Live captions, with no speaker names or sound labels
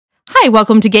Hi,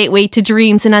 welcome to Gateway to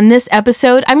Dreams, and on this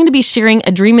episode, I'm going to be sharing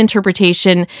a dream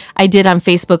interpretation I did on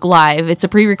Facebook Live. It's a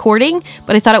pre-recording,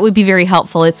 but I thought it would be very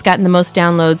helpful. It's gotten the most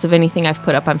downloads of anything I've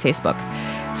put up on Facebook,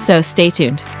 so stay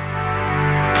tuned.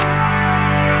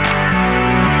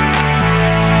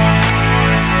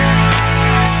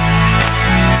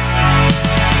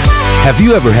 Have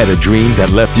you ever had a dream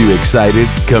that left you excited,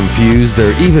 confused,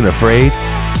 or even afraid?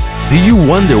 Do you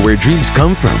wonder where dreams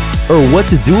come from or what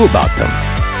to do about them?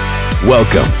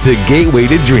 Welcome to Gateway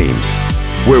to Dreams,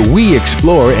 where we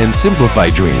explore and simplify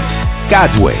dreams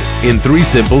God's way in 3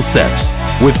 simple steps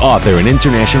with author and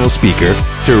international speaker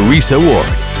Teresa Ward.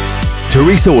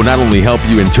 Teresa will not only help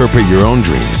you interpret your own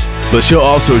dreams, but she'll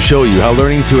also show you how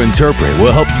learning to interpret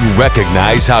will help you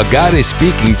recognize how God is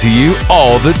speaking to you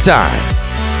all the time.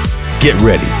 Get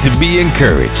ready to be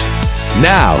encouraged.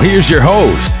 Now, here's your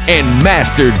host and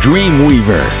master dream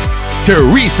weaver,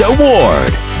 Teresa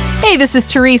Ward. Hey, this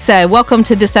is Teresa. Welcome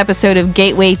to this episode of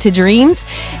Gateway to Dreams.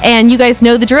 And you guys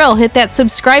know the drill. Hit that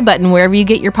subscribe button wherever you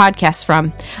get your podcasts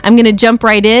from. I'm going to jump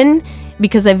right in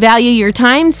because I value your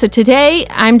time. So today,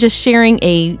 I'm just sharing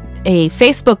a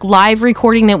Facebook Live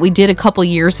recording that we did a couple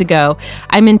years ago.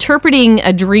 I'm interpreting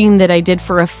a dream that I did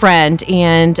for a friend,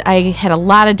 and I had a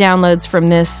lot of downloads from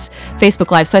this Facebook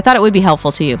Live, so I thought it would be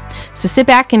helpful to you. So sit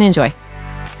back and enjoy.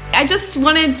 I just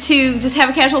wanted to have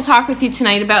a casual talk with you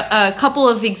tonight about a couple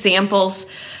of examples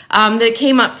that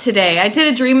came up today. I did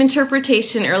a dream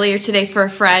interpretation earlier today for a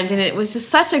friend, and it was just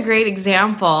such a great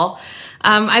example.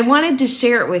 I wanted to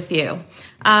share it with you.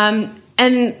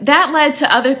 And that led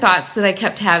to other thoughts that I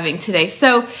kept having today.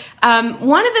 So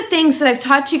one of the things that I've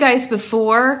taught you guys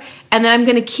before, and that I'm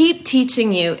going to keep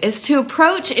teaching you, is to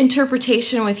approach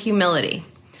interpretation with humility.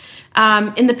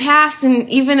 In the past and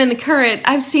even in the current,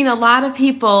 I've seen a lot of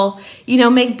people,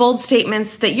 make bold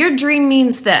statements that your dream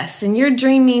means this and your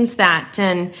dream means that.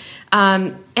 And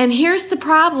here's the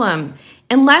problem.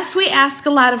 Unless we ask a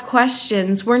lot of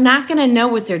questions, we're not going to know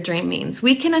what their dream means.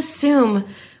 We can assume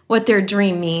what their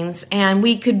dream means, and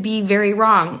we could be very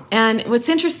wrong. And what's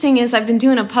interesting is I've been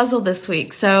doing a puzzle this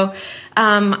week. So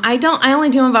I only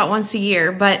do them about once a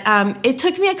year, but it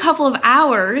took me a couple of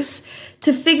hours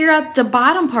to figure out the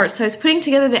bottom part. So I was putting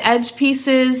together the edge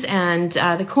pieces and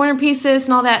the corner pieces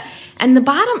and all that. And the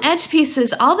bottom edge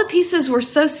pieces, all the pieces were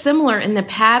so similar in the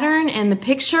pattern and the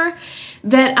picture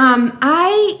that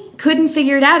I couldn't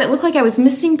figure it out. It looked like I was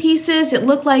missing pieces. It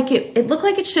looked like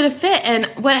it should have fit. And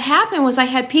what happened was I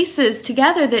had pieces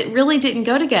together that really didn't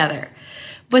go together,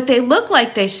 but they look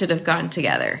like they should have gone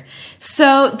together.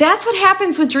 So that's what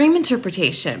happens with dream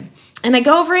interpretation. And I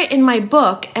go over it in my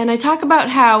book, and I talk about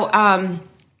how,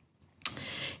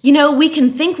 we can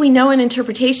think we know an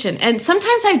interpretation. And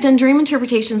sometimes I've done dream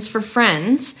interpretations for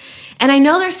friends, and I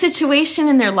know their situation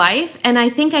in their life, and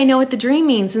I think I know what the dream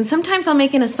means. And sometimes I'll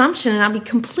make an assumption, and I'll be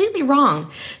completely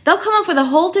wrong. They'll come up with a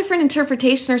whole different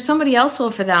interpretation, or somebody else will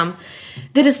for them,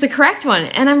 that is the correct one.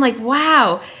 And I'm like,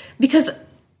 wow, because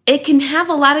it can have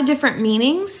a lot of different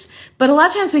meanings, but a lot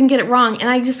of times we can get it wrong. And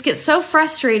I just get so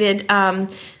frustrated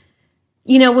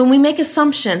when we make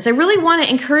assumptions. I really want to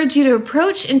encourage you to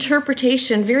approach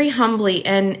interpretation very humbly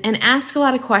and ask a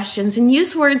lot of questions and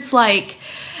use words like,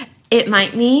 it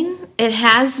might mean, it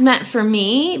has meant for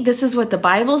me, this is what the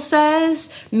Bible says,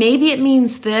 maybe it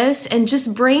means this, and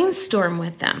just brainstorm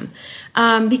with them.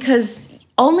 Because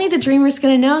only the dreamer is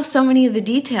going to know so many of the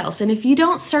details. And if you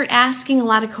don't start asking a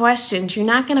lot of questions, you're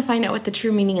not going to find out what the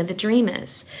true meaning of the dream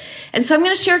is. And so I'm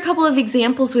going to share a couple of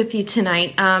examples with you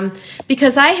tonight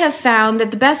because I have found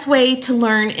that the best way to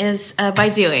learn is by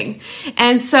doing.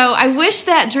 And so I wish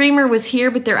that dreamer was here,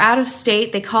 but they're out of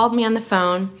state. They called me on the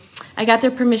phone. I got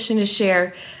their permission to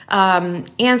share.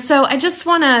 And so I just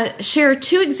want to share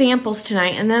 2 examples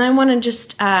tonight, and then I want to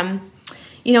just kind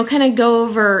of go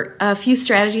over a few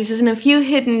strategies and a few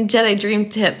hidden Jedi dream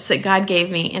tips that God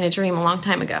gave me in a dream a long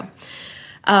time ago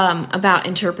about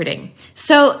interpreting.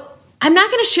 So I'm not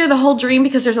going to share the whole dream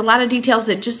because there's a lot of details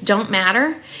that just don't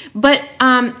matter. But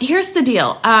here's the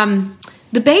deal.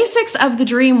 The basics of the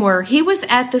dream were he was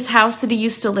at this house that he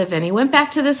used to live in. He went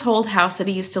back to this old house that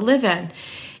he used to live in.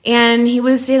 And he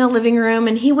was in a living room,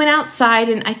 and he went outside,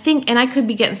 and I could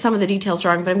be getting some of the details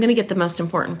wrong, but I'm going to get the most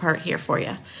important part here for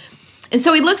you. And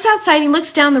so he looks outside, he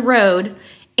looks down the road,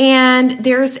 and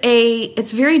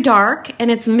it's very dark,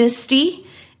 and it's misty,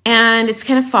 and it's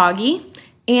kind of foggy,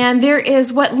 and there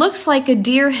is what looks like a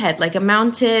deer head, like a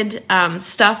mounted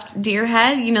stuffed deer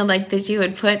head, like that you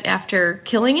would put after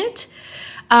killing it.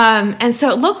 And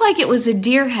so it looked like it was a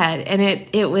deer head, and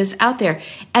it was out there.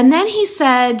 And then he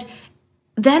said,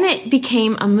 then it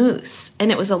became a moose,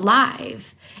 and it was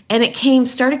alive. and it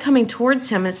started coming towards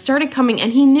him. It started coming,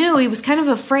 and he knew, he was kind of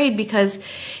afraid because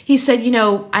he said,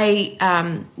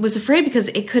 I was afraid because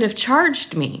it could have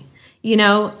charged me,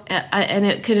 and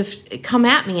it could have come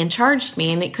at me and charged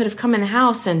me, and it could have come in the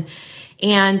house. And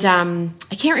I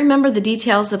can't remember the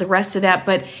details of the rest of that,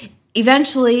 but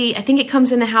eventually, I think it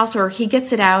comes in the house or he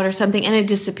gets it out or something and it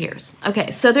disappears.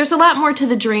 Okay, so there's a lot more to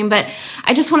the dream, but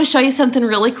I just want to show you something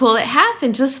really cool that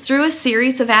happened just through a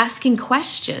series of asking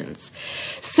questions.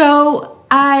 So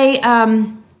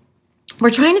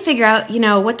we're trying to figure out,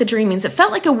 what the dream means. It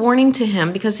felt like a warning to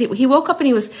him because he woke up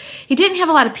and he didn't have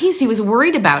a lot of peace. He was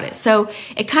worried about it. So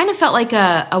it kind of felt like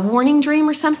a warning dream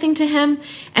or something to him.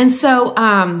 And so,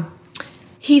 I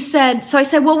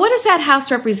said, well, what does that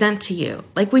house represent to you?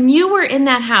 Like when you were in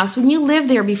that house, when you lived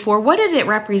there before, what did it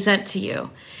represent to you?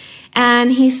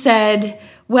 And he said,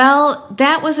 well,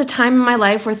 that was a time in my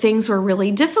life where things were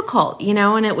really difficult,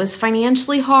 and it was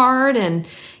financially hard. And,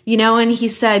 and he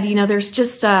said, there's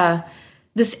just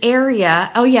this area.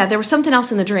 Oh yeah, there was something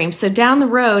else in the dream. So down the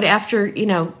road after,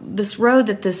 this road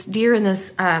that this deer and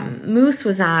this moose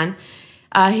was on,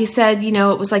 he said,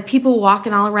 it was like people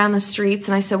walking all around the streets.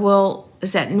 And I said, well,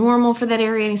 is that normal for that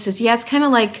area? And he says, yeah, it's kind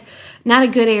of like not a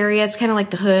good area. It's kind of like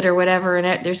the hood or whatever.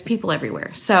 And there's people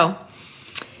everywhere. So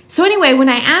anyway, when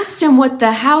I asked him what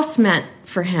the house meant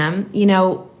for him,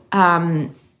 what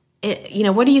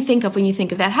do you think of when you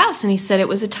think of that house? And he said, it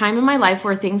was a time in my life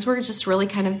where things were just really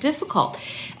kind of difficult.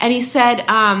 And he said,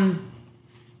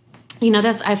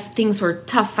 things were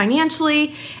tough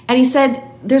financially. And he said,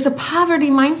 there's a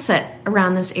poverty mindset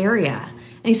around this area.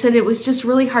 And he said it was just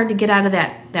really hard to get out of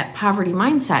that poverty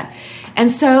mindset. And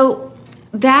so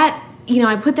that,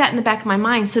 I put that in the back of my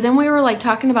mind. So then we were like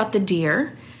talking about the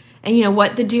deer and,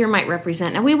 what the deer might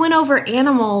represent. And we went over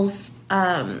animals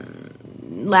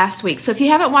last week. So if you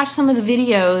haven't watched some of the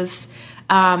videos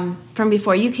from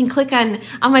before, you can click on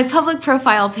my public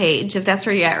profile page, if that's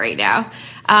where you're at right now.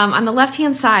 On the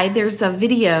left-hand side, there's a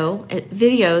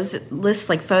videos, it lists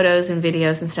like photos and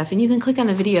videos and stuff, and you can click on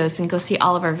the videos and go see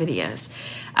all of our videos.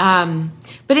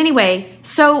 But anyway,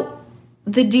 so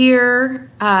the deer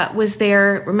was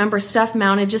there, remember, stuff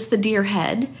mounted, just the deer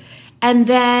head. And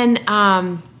then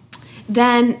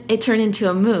it turned into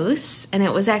a moose, and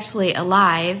it was actually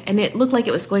alive, and it looked like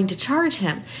it was going to charge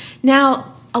him.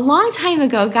 Now, a long time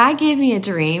ago, God gave me a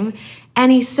dream,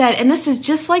 and he said, and this is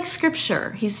just like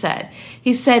scripture, he said,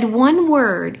 one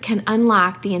word can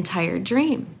unlock the entire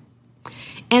dream.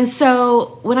 And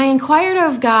so when I inquired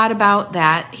of God about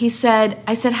that, I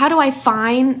said, how do I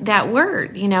find that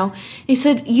word? He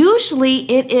said,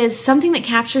 usually it is something that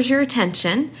captures your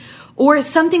attention or it's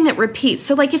something that repeats.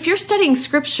 So like if you're studying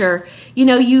scripture,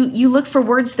 you look for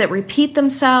words that repeat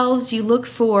themselves, you look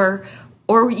for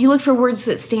words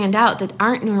that stand out that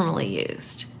aren't normally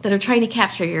used, that are trying to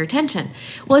capture your attention.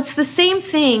 Well, it's the same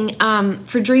thing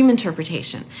for dream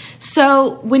interpretation.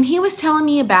 So when he was telling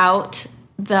me about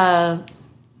the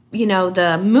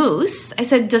moose, I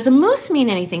said, does a moose mean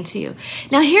anything to you?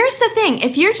 Now, here's the thing.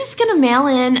 If you're just going to mail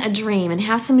in a dream and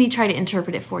have somebody try to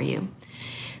interpret it for you,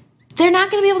 they're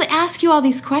not going to be able to ask you all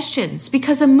these questions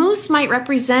because a moose might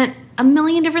represent a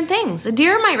million different things. A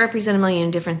deer might represent a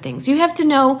million different things. You have to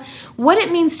know what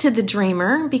it means to the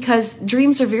dreamer because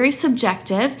dreams are very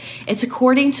subjective. It's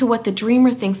according to what the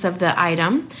dreamer thinks of the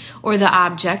item or the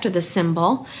object or the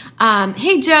symbol.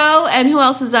 Hey, Joe, and who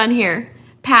else is on here?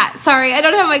 Pat. Sorry, I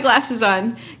don't have my glasses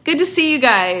on. Good to see you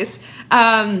guys.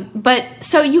 But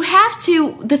so you have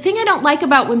to, the thing I don't like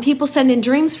about when people send in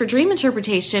dreams for dream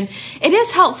interpretation, it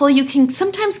is helpful. You can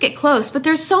sometimes get close, but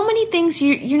there's so many things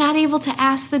you're not able to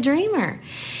ask the dreamer.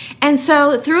 And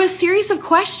so through a series of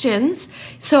questions,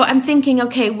 so I'm thinking,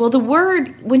 okay, well, the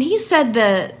word, when he said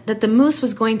that the moose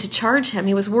was going to charge him,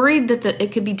 he was worried that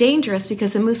it could be dangerous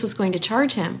because the moose was going to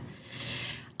charge him.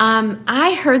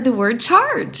 I heard the word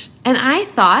charge and I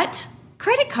thought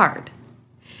credit card.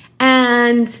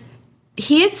 And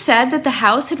he had said that the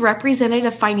house had represented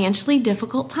a financially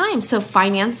difficult time. So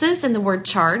finances and the word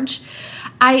charge.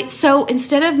 So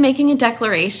instead of making a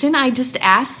declaration, I just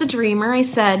asked the dreamer, I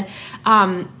said,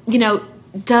 I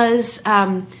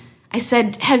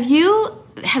said, have you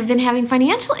been having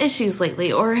financial issues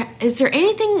lately? Or is there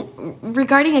anything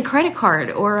regarding a credit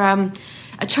card or a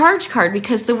charge card?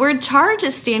 Because the word charge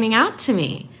is standing out to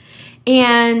me.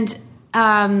 And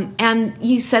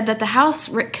you said that the house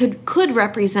could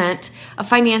represent a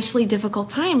financially difficult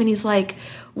time. And he's like,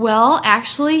 well,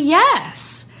 actually,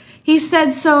 yes. He said,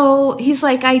 he's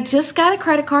like, I just got a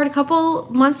credit card a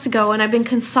couple months ago and I've been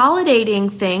consolidating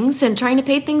things and trying to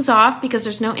pay things off because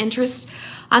there's no interest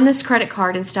on this credit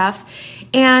card and stuff.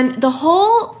 And the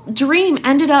whole dream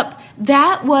ended up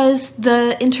that was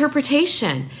the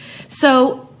interpretation.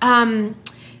 So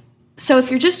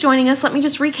if you're just joining us, let me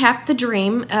just recap the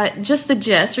dream, just the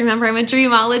gist. Remember, I'm a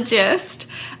dreamologist.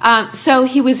 So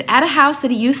he was at a house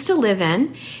that he used to live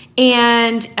in,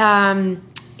 and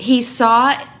he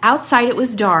saw outside it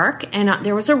was dark, and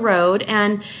there was a road,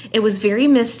 and it was very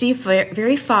misty,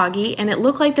 very foggy, and it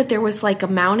looked like that there was like a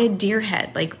mounted deer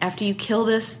head. Like after you kill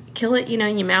it,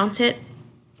 you mount it.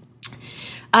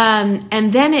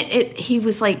 And then he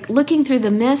was like looking through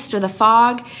the mist or the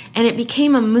fog, and it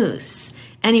became a moose.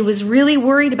 And he was really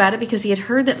worried about it because he had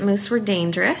heard that moose were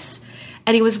dangerous,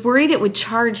 and he was worried it would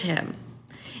charge him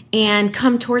and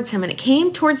come towards him. And it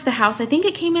came towards the house. I think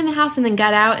it came in the house and then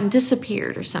got out and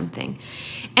disappeared or something.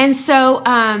 And so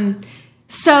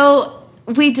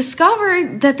we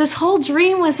discovered that this whole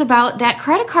dream was about that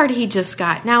credit card he just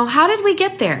got. Now, how did we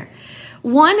get there?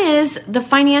 One is the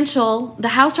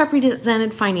house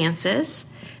represented finances.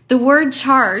 The word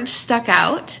charge stuck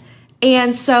out.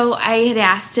 And so I had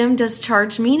asked him, does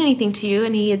charge mean anything to you?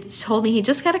 And he had told me he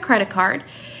just got a credit card.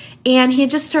 And he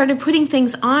had just started putting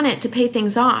things on it to pay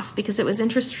things off because it was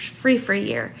interest-free for a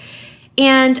year.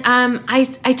 And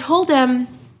I told him,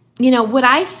 what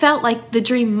I felt like the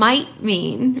dream might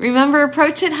mean. Remember,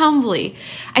 approach it humbly.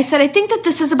 I said, I think that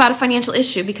this is about a financial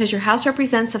issue because your house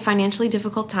represents a financially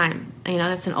difficult time.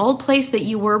 That's an old place that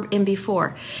you were in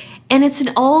before. And it's an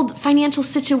old financial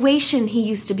situation he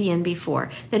used to be in before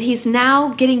that he's now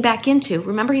getting back into.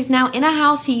 Remember, he's now in a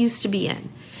house he used to be in.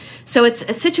 So it's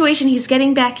a situation he's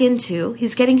getting back into.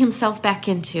 He's getting himself back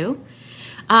into.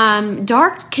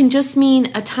 Dark can just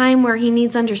mean a time where he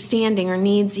needs understanding or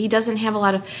he doesn't have a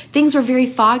lot of, things were very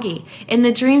foggy. In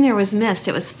the dream there was mist,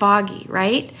 it was foggy,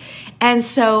 right? And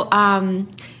so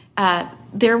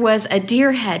there was a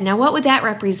deer head. Now what would that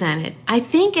represent? I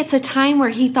think it's a time where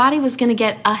he thought he was going to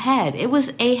get a head. It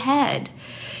was a head.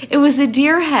 It was a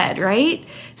deer head, right?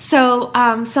 So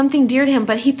something deered him,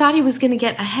 but he thought he was going to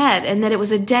get a head and that it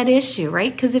was a dead issue,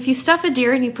 right? Because if you stuff a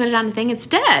deer and you put it on a thing, it's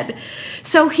dead.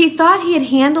 So he thought he had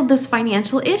handled this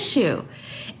financial issue.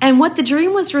 And what the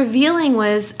dream was revealing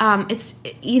was,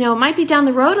 it might be down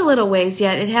the road a little ways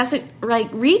yet. It hasn't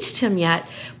reached him yet,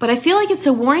 but I feel like it's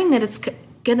a warning that it's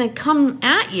going to come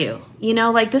at you.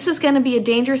 This is going to be a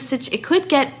dangerous it could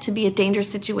get to be a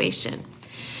dangerous situation.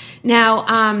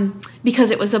 Now, because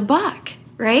it was a buck,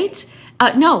 right?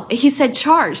 No, he said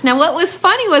charge. Now, what was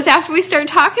funny was after we started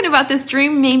talking about this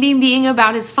dream maybe being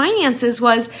about his finances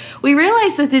was we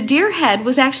realized that the deer head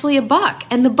was actually a buck,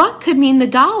 and the buck could mean the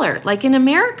dollar. Like in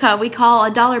America, we call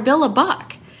a dollar bill a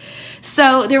buck.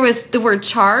 So there was the word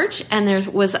charge, and there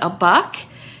was a buck,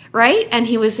 right? And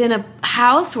he was in a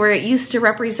house where it used to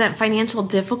represent financial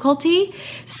difficulty.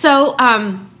 So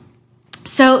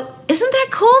isn't that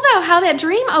cool, though, how that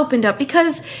dream opened up?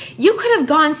 Because you could have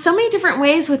gone so many different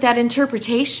ways with that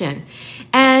interpretation.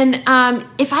 And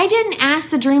if I didn't ask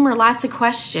the dreamer lots of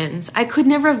questions, I could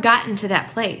never have gotten to that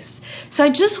place. So I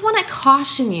just want to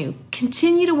caution you,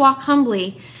 continue to walk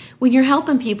humbly when you're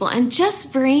helping people and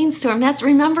just brainstorm.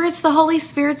 Remember, it's the Holy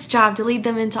Spirit's job to lead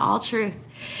them into all truth.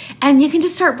 And you can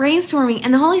just start brainstorming,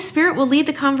 and the Holy Spirit will lead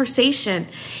the conversation.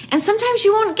 And sometimes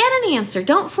you won't get an answer.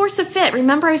 Don't force a fit.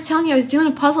 Remember, I was telling you I was doing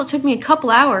a puzzle. It took me a couple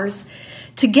hours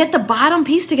to get the bottom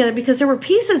piece together because there were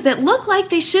pieces that looked like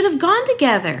they should have gone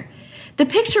together. The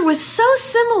picture was so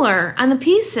similar on the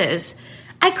pieces,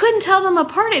 I couldn't tell them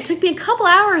apart. It took me a couple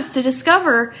hours to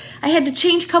discover I had to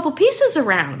change a couple pieces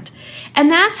around.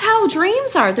 And that's how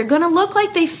dreams are. They're going to look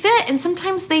like they fit, and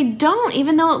sometimes they don't,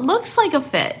 even though it looks like a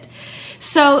fit.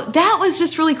 So that was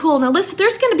just really cool. Now listen,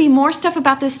 there's going to be more stuff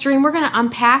about this dream we're going to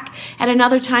unpack at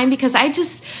another time because I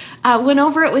just went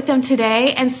over it with him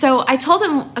today. And so I told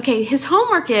him, okay, his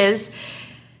homework is,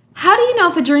 how do you know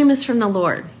if a dream is from the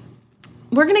Lord?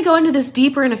 We're going to go into this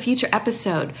deeper in a future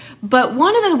episode. But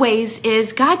one of the ways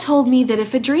is God told me that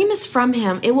if a dream is from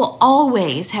him, it will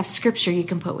always have scripture you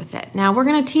can put with it. Now we're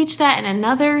going to teach that in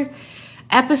another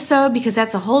episode because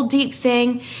that's a whole deep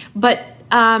thing. But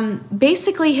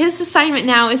basically his assignment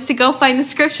now is to go find the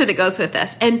scripture that goes with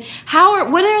this. And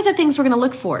what are the things we're going to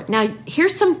look for? Now,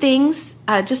 here's some things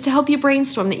just to help you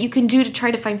brainstorm that you can do to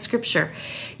try to find scripture.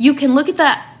 You can look at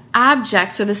the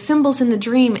objects or the symbols in the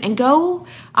dream and go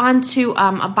onto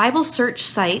a Bible search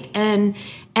site and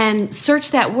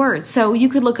search that word. So you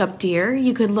could look up deer,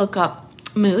 you could look up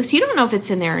moose. You don't know if it's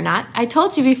in there or not. I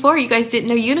told you before, you guys didn't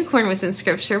know unicorn was in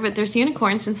scripture, but there's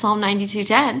unicorns in Psalm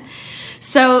 92:10.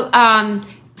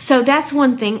 So that's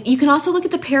one thing. You can also look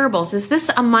at the parables. Is this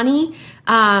a money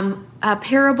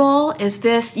parable is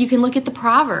this. You can look at the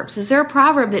Proverbs. Is there a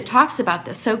proverb that talks about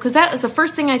this? So, because that was the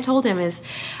first thing I told him is,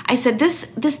 I said,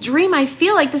 this dream, I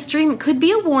feel like this dream could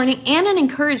be a warning and an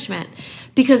encouragement.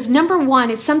 Because number one,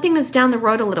 it's something that's down the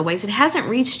road a little ways. It hasn't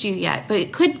reached you yet, but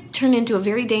it could turn into a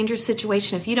very dangerous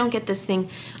situation if you don't get this thing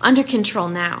under control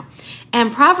now.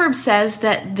 And Proverbs says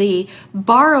that the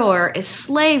borrower is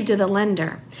slave to the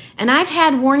lender. And I've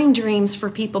had warning dreams for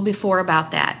people before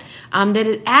about that, that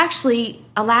it actually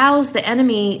allows the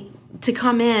enemy to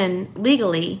come in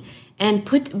legally and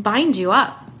bind you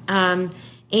up.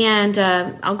 And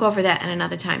I'll go over that in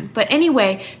another time. But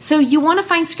anyway, so you want to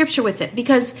find scripture with it,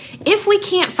 because if we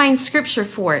can't find scripture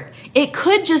for it, it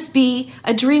could just be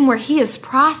a dream where he is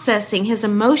processing his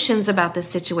emotions about this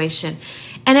situation.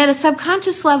 And at a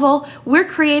subconscious level, we're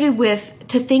created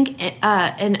to think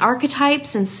in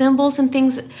archetypes and symbols and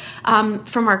things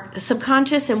from our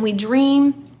subconscious, and we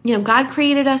dream. God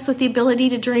created us with the ability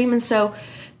to dream, and so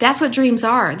that's what dreams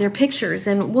are. They're pictures.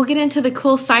 And we'll get into the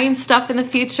cool science stuff in the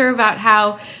future about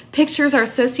how pictures are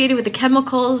associated with the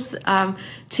chemicals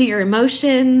to your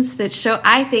emotions that show,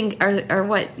 I think, are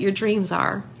what your dreams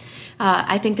are.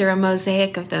 I think they're a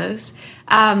mosaic of those.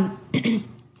 And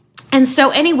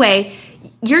so anyway,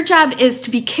 your job is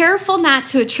to be careful not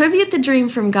to attribute the dream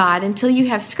from God until you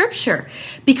have scripture,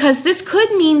 because this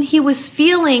could mean he was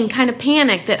feeling kind of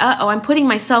panicked that, I'm putting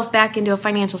myself back into a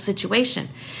financial situation.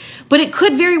 But it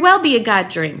could very well be a God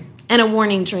dream and a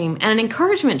warning dream and an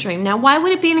encouragement dream. Now, why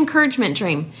would it be an encouragement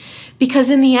dream? Because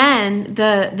in the end,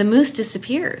 the moose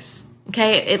disappears.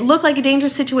 Okay, it looked like a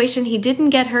dangerous situation. He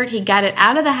didn't get hurt. He got it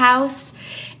out of the house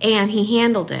and he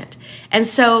handled it. And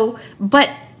so, but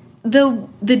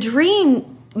the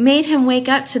dream made him wake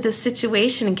up to the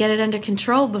situation and get it under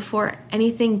control before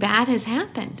anything bad has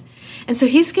happened. And so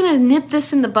he's going to nip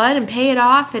this in the bud and pay it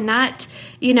off, and not,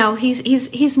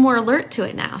 he's more alert to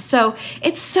it now. So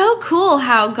it's so cool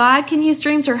how God can use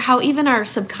dreams, or how even our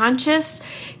subconscious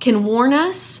can warn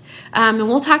us. And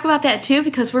we'll talk about that too,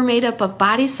 because we're made up of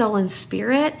body, soul, and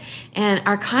spirit. And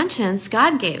our conscience,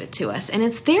 God gave it to us. And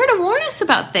it's there to warn us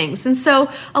about things. And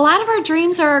so a lot of our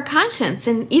dreams are our conscience.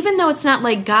 And even though it's not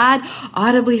like God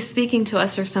audibly speaking to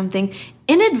us or something,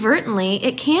 inadvertently,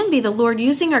 it can be the Lord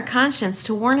using our conscience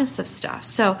to warn us of stuff.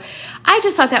 So I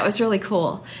just thought that was really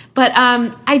cool. But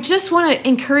I just want to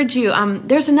encourage you.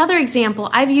 There's another example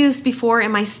I've used before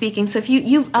in my speaking. So if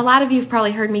a lot of you have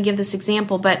probably heard me give this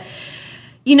example, but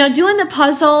doing the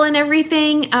puzzle and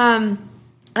everything, and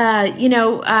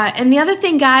the other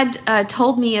thing God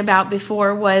told me about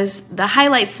before was the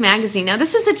Highlights magazine. Now,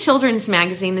 this is a children's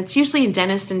magazine that's usually in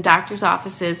dentists and doctors'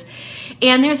 offices,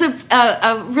 and there's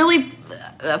a really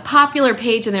popular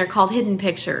page in there called Hidden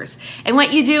Pictures. And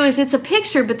what you do is, it's a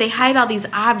picture, but they hide all these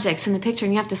objects in the picture,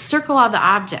 and you have to circle all the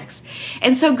objects.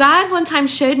 And so God one time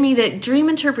showed me that dream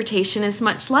interpretation is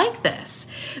much like this,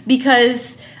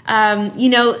 because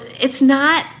it's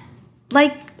not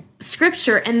like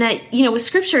Scripture, and that, with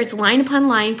Scripture, it's line upon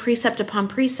line, precept upon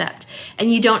precept,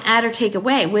 and you don't add or take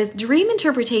away. With dream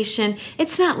interpretation,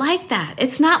 it's not like that.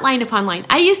 It's not line upon line.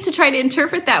 I used to try to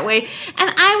interpret that way,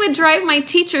 and I would drive my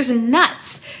teachers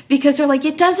nuts, because they're like,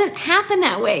 it doesn't happen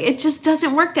that way. It just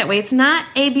doesn't work that way. It's not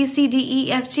A, B, C, D,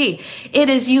 E, F, G. It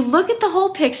is, you look at the whole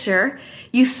picture,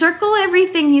 you circle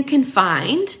everything you can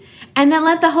find, and then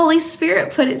let the Holy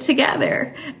Spirit put it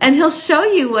together, and He'll show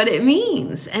you what it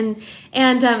means.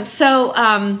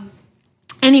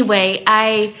 Anyway,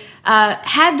 I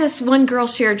had this one girl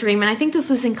share a dream, and I think this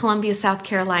was in Columbia, South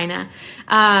Carolina.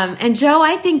 And Joe,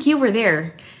 I think you were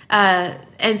there,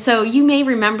 and so you may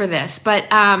remember this. But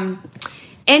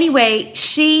anyway,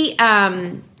 she,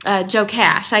 Joe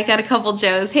Cash. I got a couple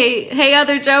Joes. Hey,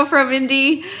 other Joe from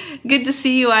Indy. Good to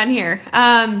see you on here.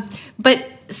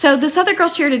 So this other girl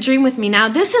shared a dream with me. Now,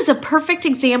 this is a perfect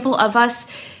example of us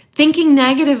thinking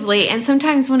negatively, and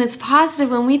sometimes when it's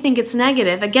positive, when we think it's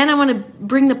negative. Again, I want to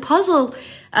bring the puzzle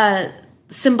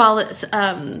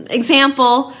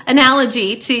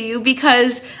analogy to you,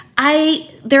 because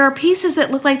there are pieces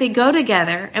that look like they go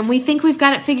together, and we think we've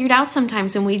got it figured out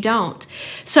sometimes, and we don't.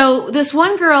 So this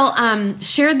one girl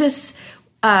shared this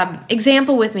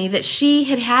example with me, that she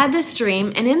had this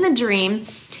dream, and in the dream,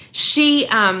 she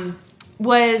had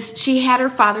her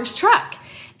father's truck.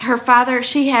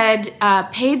 She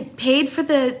had paid for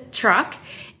the truck,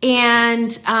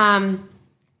 and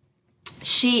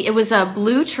it was a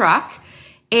blue truck,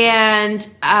 and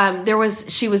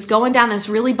she was going down this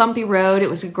really bumpy road. It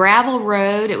was a gravel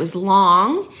road. It was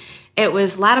long. It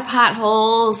was a lot of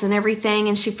potholes and everything,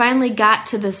 and she finally got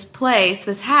to this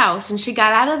house, and she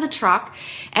got out of the truck,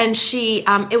 and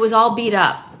it was all beat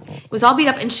up. It was all beat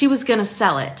up, and she was going to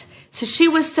sell it. So she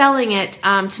was selling it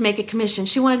to make a commission.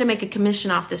 She wanted to make a commission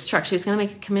off this truck. She was going to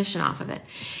make a commission off of it.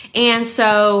 And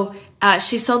so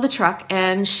she sold the truck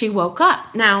and she woke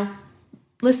up. Now,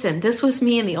 listen, this was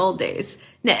me in the old days.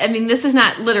 I mean, this is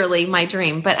not literally my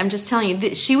dream, but I'm just telling you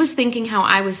that she was thinking how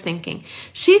I was thinking.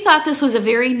 She thought this was a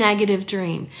very negative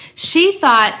dream. She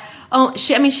thought,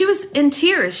 she was in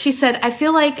tears. She said, I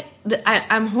feel like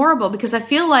I'm horrible because I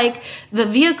feel like the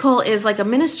vehicle is like a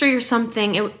ministry or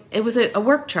something. It was a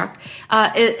work truck.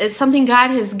 It's something God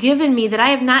has given me that I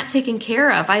have not taken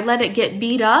care of. I let it get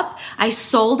beat up. I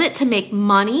sold it to make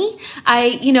money.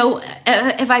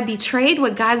 If I betrayed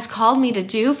what God's called me to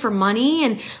do for money,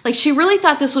 and like she really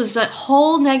thought this was a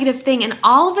whole negative thing. And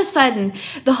all of a sudden,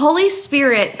 the Holy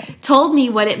Spirit told me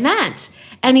what it meant.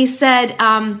 And he said,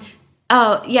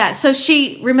 oh, yeah. So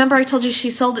remember I told you she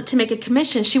sold it to make a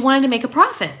commission. She wanted to make a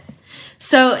profit.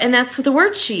 So, and that's the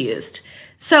word she used.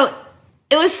 So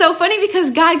it was so funny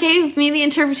because God gave me the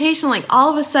interpretation, like all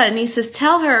of a sudden he says,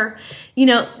 tell her,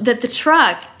 that the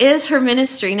truck is her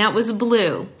ministry. Now it was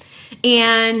blue.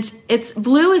 And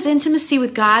blue is intimacy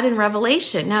with God and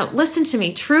revelation. Now, listen to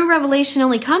me. True revelation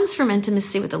only comes from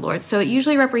intimacy with the Lord, so it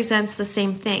usually represents the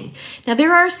same thing. Now,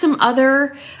 there are some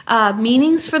other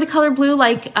meanings for the color blue,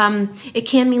 like it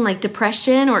can mean like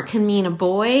depression, or it can mean a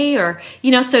boy, or,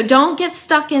 so don't get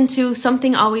stuck into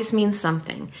something always means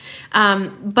something.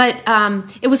 But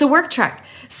it was a work truck.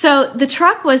 So the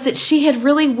truck was that she had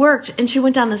really worked, and she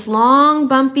went down this long,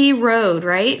 bumpy road,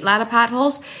 right? A lot of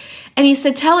potholes. And he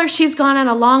said, tell her she's gone on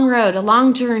a long road, a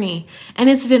long journey, and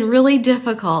it's been really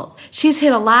difficult. She's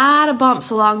hit a lot of bumps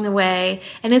along the way,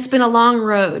 and it's been a long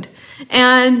road.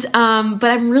 And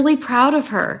but I'm really proud of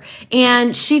her.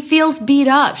 And she feels beat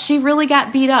up. She really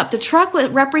got beat up. The truck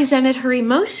represented her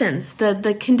emotions,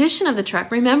 the condition of the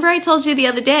truck. Remember I told you the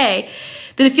other day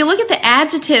that if you look at the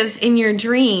adjectives in your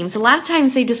dreams, a lot of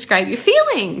times they describe your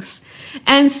feelings.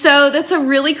 And so that's a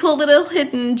really cool little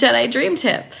hidden Jedi dream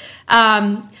tip.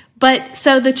 But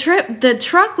so the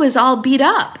truck was all beat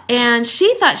up, and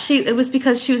she thought it was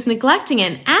because she was neglecting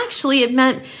it. And actually, it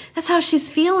meant that's how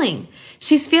she's feeling.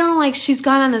 She's feeling like she's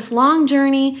gone on this long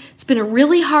journey. It's been a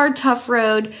really hard, tough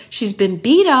road. She's been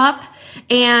beat up,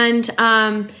 and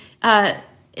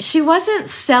she wasn't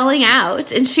selling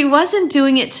out, and she wasn't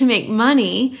doing it to make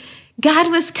money.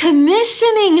 God was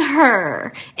commissioning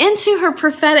her into her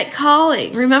prophetic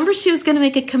calling. Remember, she was going to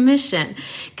make a commission.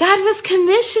 God was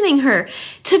commissioning her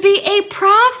to be a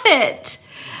prophet,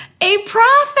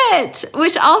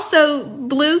 which also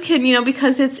blue can,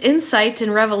 because it's insight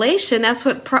and revelation. That's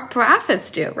what prophets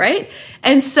do, right?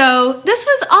 And so this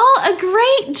was all a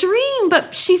great dream,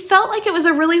 but she felt like it was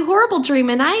a really horrible dream.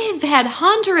 And I have had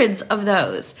hundreds of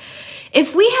those.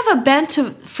 If we have a bent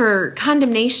for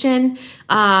condemnation,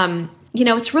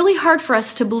 it's really hard for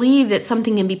us to believe that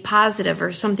something can be positive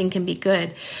or something can be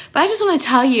good. But I just want to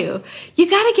tell you, you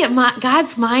got to get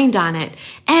God's mind on it.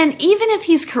 And even if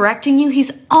he's correcting you,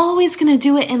 he's always going to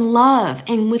do it in love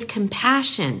and with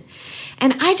compassion.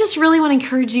 And I just really want to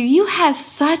encourage you. You have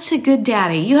such a good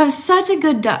daddy. You have such a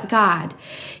good God.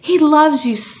 He loves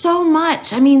you so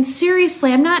much. I mean,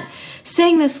 seriously, I'm not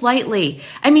saying this lightly.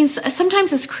 I mean,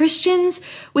 sometimes as Christians,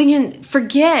 we can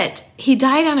forget he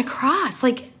died on a cross.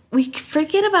 Like, we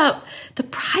forget about the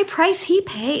high price he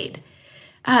paid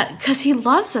because he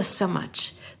loves us so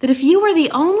much that if you were the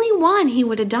only one, he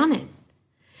would have done it.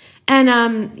 And,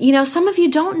 some of you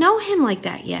don't know him like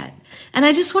that yet. And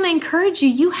I just want to encourage you,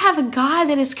 you have a God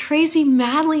that is crazy,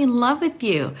 madly in love with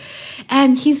you.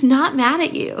 And he's not mad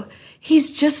at you.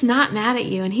 He's just not mad at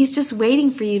you. And he's just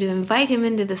waiting for you to invite him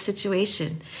into the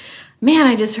situation. Man,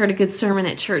 I just heard a good sermon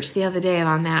at church the other day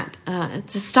on that.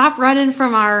 To stop running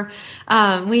from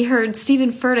we heard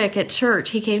Stephen Furtick at church.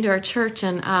 He came to our church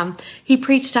and he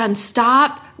preached on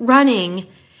stop running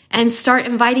and start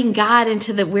inviting God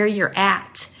into where you're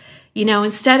at.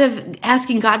 Instead of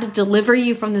asking God to deliver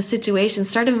you from the situation,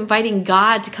 start inviting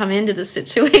God to come into the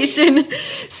situation.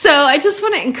 So I just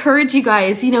want to encourage you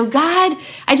guys, God,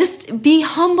 I just be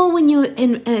humble when you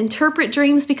interpret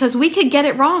dreams, because we could get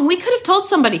it wrong. We could have told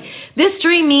somebody, this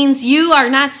dream means you are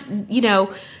not,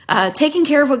 taking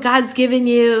care of what God's given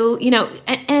you,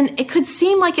 and it could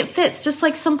seem like it fits, just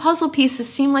like some puzzle pieces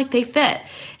seem like they fit,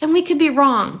 and we could be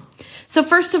wrong. So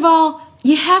first of all,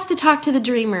 you have to talk to the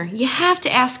dreamer. You have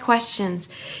to ask questions.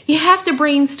 You have to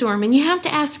brainstorm, and you have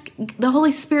to ask the Holy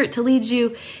Spirit to lead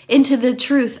you into the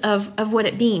truth of what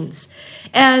it means.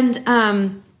 And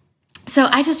so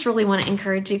I just really want to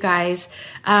encourage you guys,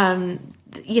 the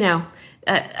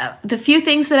few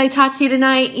things that I taught you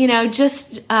tonight,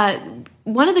 just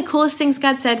one of the coolest things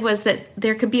God said was that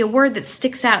there could be a word that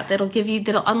sticks out that'll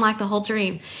unlock the whole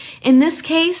dream. In this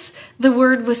case, the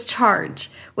word was charge,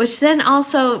 which then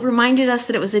also reminded us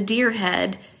that it was a deer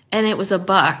head and it was a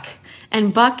buck.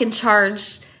 And buck and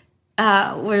charge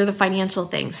were the financial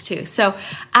things too. So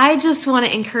I just want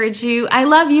to encourage you. I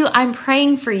love you. I'm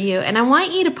praying for you. And I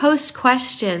want you to post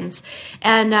questions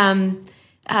and,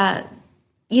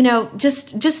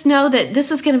 just know that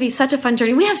this is going to be such a fun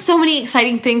journey. We have so many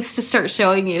exciting things to start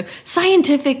showing you.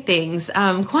 Scientific things,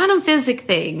 quantum physics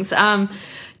things,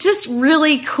 just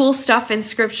really cool stuff in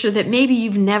scripture that maybe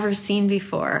you've never seen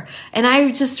before. And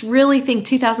I just really think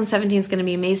 2017 is going to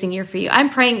be an amazing year for you. I'm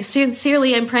praying,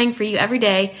 sincerely, I'm praying for you every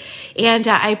day. And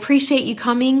I appreciate you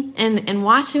coming and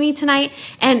watching me tonight.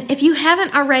 And if you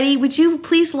haven't already, would you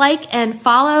please like and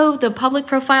follow the public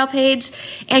profile page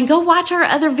and go watch our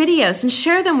other videos and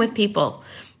share them with people.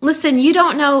 Listen, you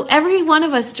don't know, every one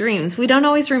of us dreams. We don't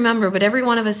always remember, but every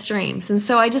one of us dreams. And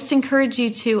so I just encourage you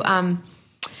to,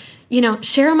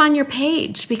 share them on your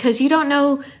page, because you don't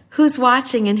know who's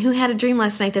watching and who had a dream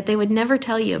last night that they would never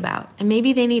tell you about. And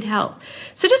maybe they need help.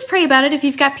 So just pray about it. If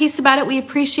you've got peace about it, we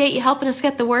appreciate you helping us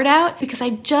get the word out, because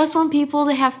I just want people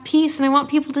to have peace, and I want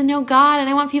people to know God, and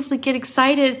I want people to get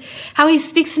excited how he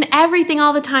speaks in everything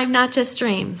all the time, not just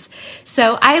dreams.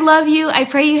 So I love you. I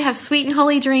pray you have sweet and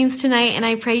holy dreams tonight, and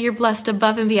I pray you're blessed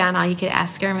above and beyond all you could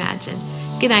ask or imagine.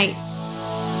 Good night.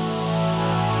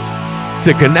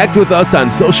 To connect with us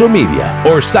on social media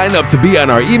or sign up to be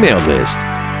on our email list,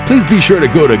 please be sure to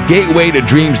go to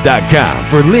gatewaytodreams.com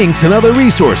for links and other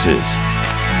resources.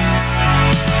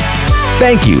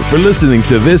 Thank you for listening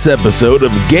to this episode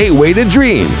of Gateway to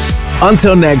Dreams.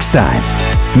 Until next time,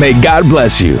 may God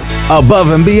bless you above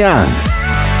and beyond.